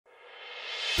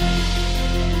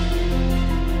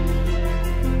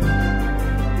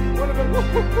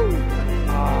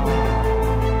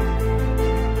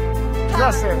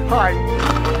That's it. Hi.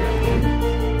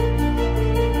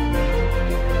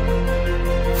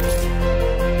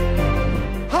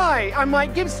 Hi, I'm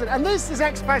Mike Gibson, and this is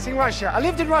ExPatting Russia. I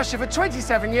lived in Russia for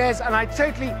 27 years, and I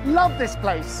totally love this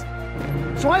place.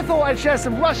 So I thought I'd share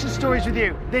some Russian stories with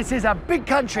you. This is a big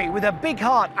country with a big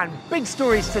heart and big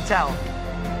stories to tell.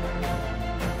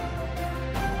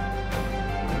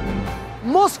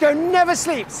 Moscow never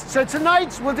sleeps, so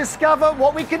tonight we'll discover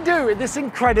what we can do in this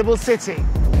incredible city.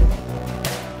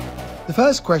 The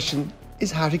first question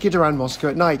is how to get around Moscow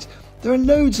at night. There are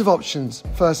loads of options.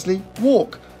 Firstly,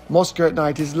 walk. Moscow at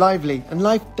night is lively, and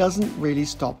life doesn't really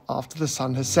stop after the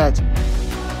sun has set.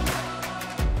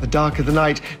 The darker the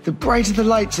night, the brighter the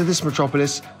lights of this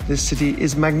metropolis. This city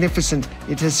is magnificent.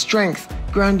 It has strength,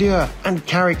 grandeur, and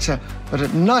character. But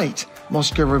at night,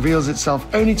 Moscow reveals itself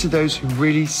only to those who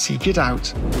really seek it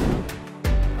out.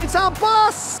 It's our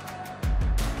bus!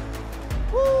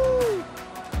 Woo!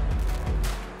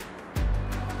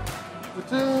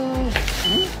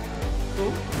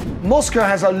 Moscow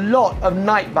has a lot of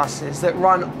night buses that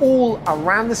run all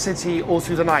around the city all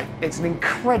through the night. It's an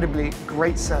incredibly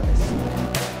great service.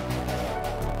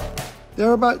 There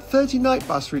are about 30 night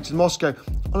bus routes in Moscow.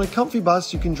 On a comfy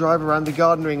bus, you can drive around the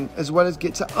Garden Ring as well as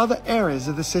get to other areas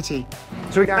of the city.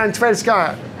 So we're going to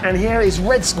Tverskaya, and here is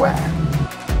Red Square.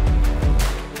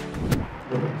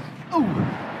 Ooh.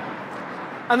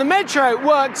 And the metro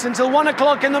works until 1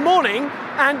 o'clock in the morning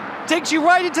and takes you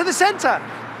right into the center.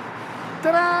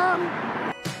 Ta-da!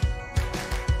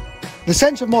 The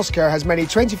centre of Moscow has many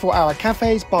 24-hour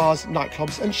cafes, bars,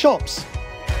 nightclubs and shops.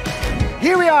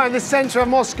 Here we are in the center of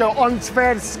Moscow on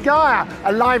Tverskaya,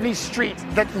 a lively street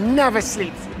that never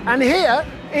sleeps. And here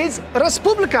is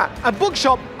Respublika, a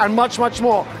bookshop and much, much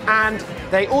more. And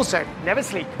they also never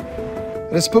sleep.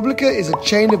 Respublika is a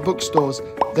chain of bookstores.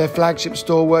 Their flagship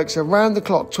store works around the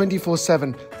clock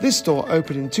 24/7. This store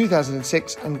opened in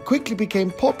 2006 and quickly became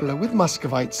popular with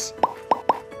Muscovites.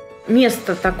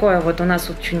 Место такое вот у нас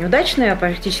очень удачное,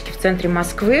 практически в центре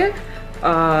Москвы.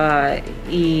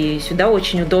 И сюда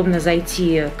очень удобно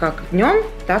зайти как днем,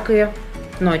 так и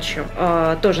ночью.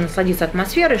 Тоже насладиться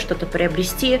атмосферой, что-то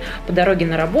приобрести. По дороге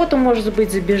на работу, может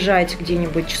быть, забежать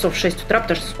где-нибудь часов в 6 утра,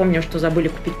 потому что вспомнил, что забыли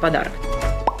купить подарок.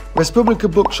 Respublika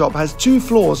Bookshop has 2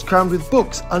 floors crammed with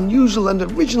books, unusual and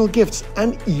original gifts,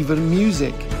 and even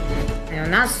music. У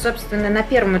нас, собственно, на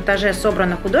первом этаже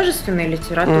собрана художественная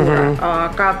литература,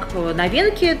 как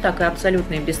новинки, так и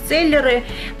абсолютные бестселлеры.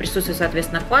 Присутствует,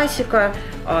 соответственно, классика,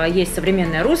 есть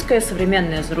современная русская,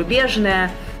 современная зарубежная.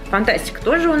 Фантастика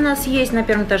тоже у нас есть на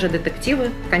первом этаже,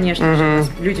 детективы, конечно же,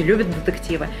 люди любят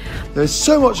детективы. There's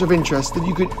so much of interest that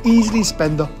you could easily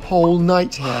spend the whole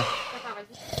night here.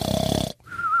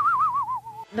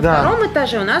 На втором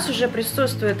этаже у нас уже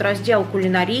присутствует раздел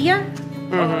 «Кулинария»,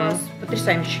 с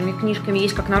потрясающими книжками,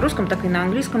 есть как на русском, так и на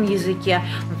английском языке.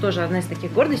 Но тоже одна из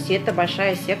таких гордостей – это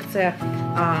большая секция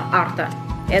арта.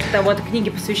 Это вот книги,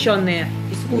 посвященные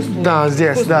искусству,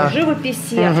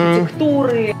 живописи,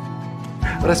 архитектуры.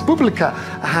 Respublika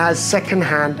has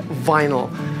second-hand vinyl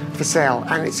for sale,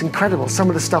 and it's incredible. Some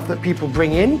of the stuff that people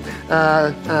bring in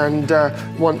and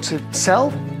want to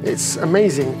sell, it's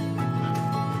amazing.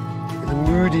 The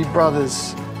Moody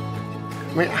Brothers.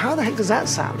 I mean, how the heck does that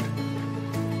sound?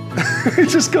 You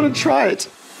just got to try it.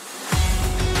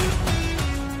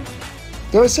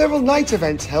 There are several night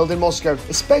events held in Moscow,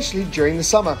 especially during the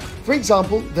summer. For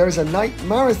example, there is a night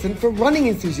marathon for running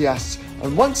enthusiasts,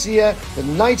 and once a year, the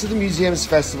Night of the Museums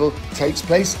Festival takes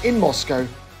place in Moscow.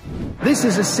 This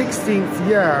is the 16th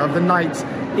year of the Night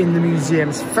in the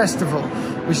Museums Festival,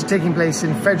 which is taking place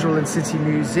in federal and city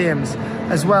museums,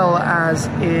 as well as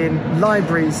in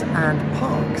libraries and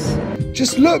parks.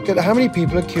 Just look at how many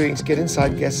people are queuing to get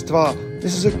inside Gestva.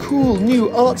 This is a cool new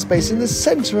art space in the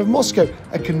centre of Moscow,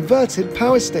 a converted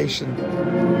power station.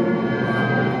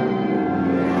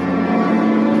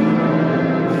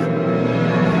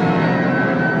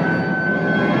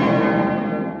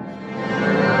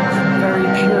 Very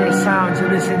curious sounds in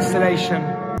this installation.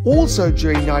 Also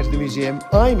during Night of the Museum,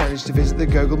 I managed to visit the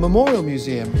Gogol Memorial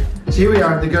Museum. So here we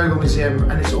are at the Gogol Museum,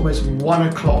 and it's almost 1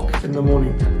 o'clock in the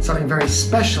morning. Something very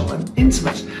special and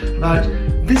intimate about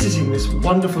visiting this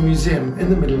wonderful museum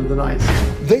in the middle of the night.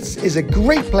 This is a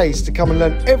great place to come and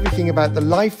learn everything about the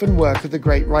life and work of the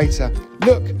great writer.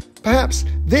 Look, perhaps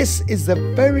this is the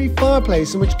very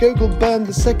fireplace in which Gogol burned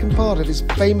the second part of his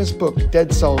famous book,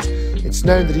 Dead Souls. It's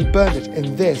known that he burned it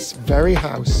in this very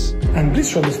house. And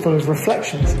this room is full of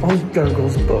reflections on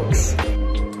Gogol's books.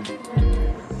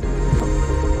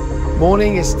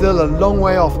 Morning is still a long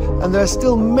way off, and there are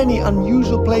still many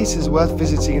unusual places worth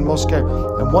visiting in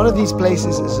Moscow, and one of these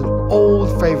places is an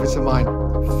old favourite of mine.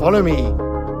 Follow me.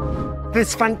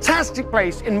 This fantastic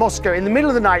place in Moscow in the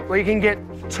middle of the night where you can get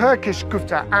Turkish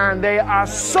kufta, and they are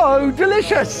so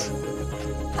delicious.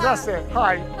 Здравствуйте.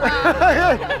 Hi.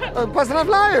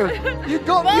 Поздравляю. You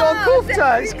got your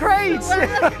kufta. It's great.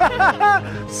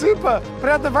 Super.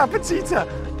 Приятного аппетита.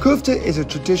 Kufta is a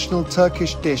traditional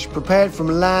Turkish dish prepared from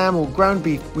lamb or ground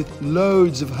beef with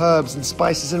loads of herbs and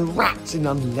spices and wrapped in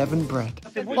unleavened bread.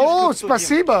 Oh,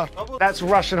 spasiba. That's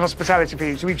Russian hospitality for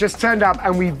you. So we've just turned up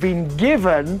and we've been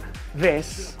given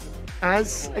this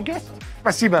as a gift.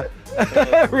 Spasiba.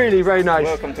 Really very nice.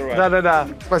 Welcome to Russia. Da.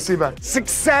 Spasiba.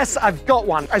 Success, I've got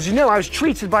one. As you know, I was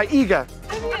treated by Igor.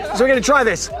 So we're going to try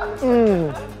this.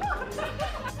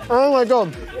 Oh my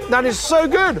God, that is so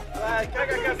good.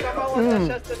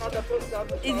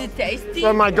 Is it tasty?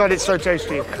 Oh my God, it's so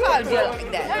tasty. How do you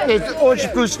like that? It's очень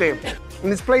вкусный.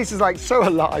 And this place is like so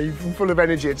alive and full of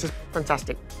energy. It's just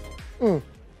fantastic. So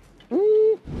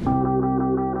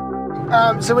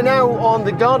we're now on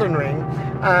the garden ring,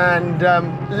 and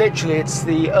literally it's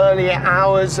the earlier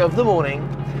hours of the morning.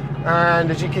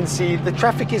 And as you can see, the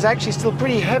traffic is actually still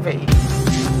pretty heavy.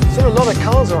 Still a lot of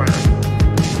cars around.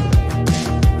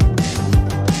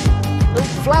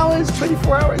 Flowers,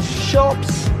 24 hours,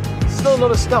 shops, still a lot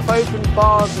of stuff open,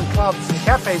 bars and clubs and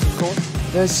cafes, of course.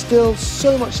 There's still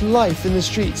so much life in the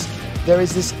streets. There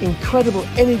is this incredible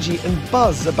energy and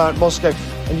buzz about Moscow,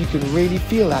 and you can really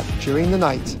feel that during the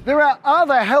night. There are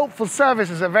other helpful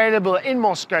services available in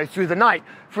Moscow through the night.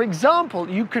 For example,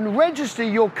 you can register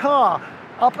your car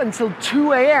up until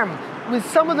 2 a.m. with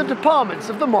some of the departments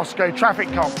of the Moscow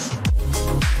traffic cops.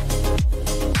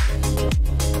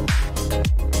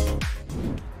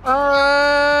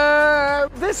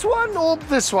 This one or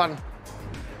this one?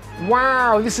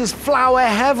 Wow, this is flower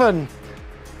heaven.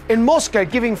 In Moscow,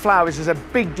 giving flowers is a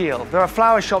big deal. There are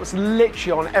flower shops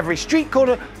literally on every street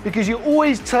corner because you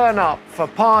always turn up for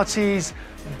parties,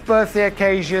 birthday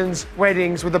occasions,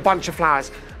 weddings with a bunch of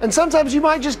flowers. And sometimes you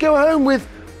might just go home with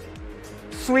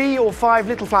 3 or 5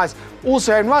 little flowers.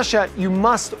 Also in Russia, you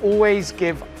must always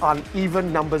give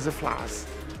uneven numbers of flowers.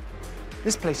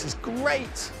 This place is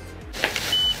great.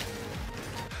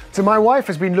 So my wife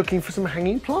has been looking for some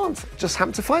hanging plants. Just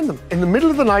happened to find them in the middle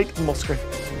of the night in Moscow.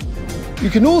 You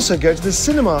can also go to the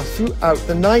cinema throughout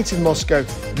the night in Moscow.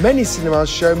 Many cinemas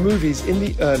show movies in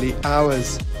the early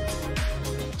hours.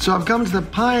 So I've come to the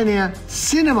Pioneer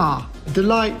Cinema, a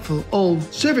delightful old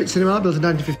Soviet cinema built in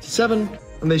 1957,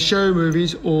 and they show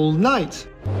movies all night.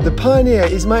 The Pioneer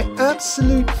is my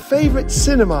absolute favourite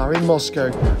cinema in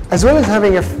Moscow. As well as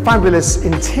having a fabulous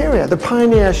interior, the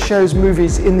Pioneer shows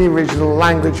movies in the original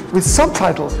language with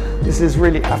subtitles. This is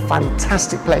really a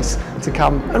fantastic place to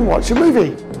come and watch a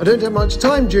movie. I don't have much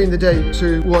time during the day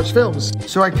to watch films,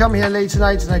 so I come here late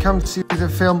tonight and I come to see the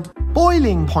film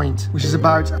Boiling Point, which is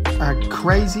about a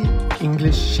crazy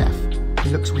English chef.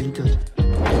 It looks really good.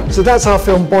 So that's our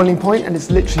film Boiling Point, and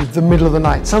it's literally the middle of the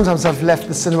night. Sometimes I've left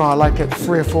the cinema like at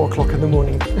 3 or 4 o'clock in the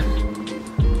morning.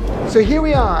 So here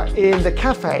we are in the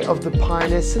cafe of the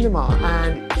Pioneer Cinema,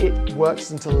 and it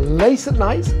works until late at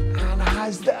night and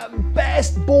has the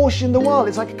best borscht in the world.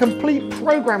 It's like a complete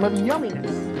program of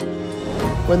yumminess.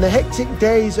 When the hectic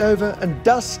day is over and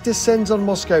dusk descends on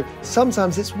Moscow,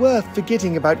 sometimes it's worth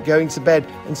forgetting about going to bed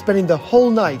and spending the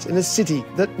whole night in a city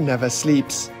that never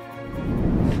sleeps.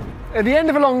 At the end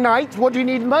of a long night, what do you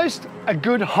need most? A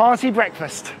good hearty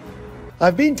breakfast.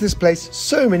 I've been to this place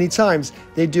so many times.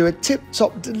 They do a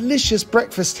tip-top delicious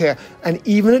breakfast here, and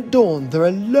even at dawn there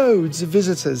are loads of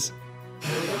visitors.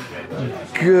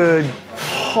 Good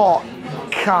hot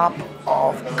cup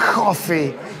of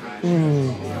coffee.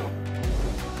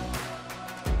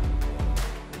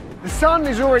 The sun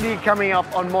is already coming up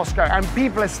on Moscow and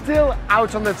people are still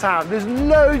out on the town. There's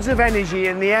loads of energy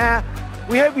in the air.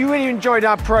 We hope you really enjoyed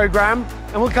our program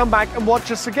and we'll come back and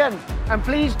watch us again. And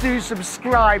please do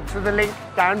subscribe to the link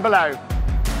down below.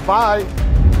 Bye.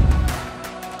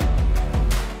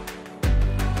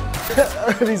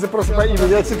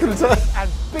 And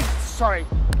big sorry.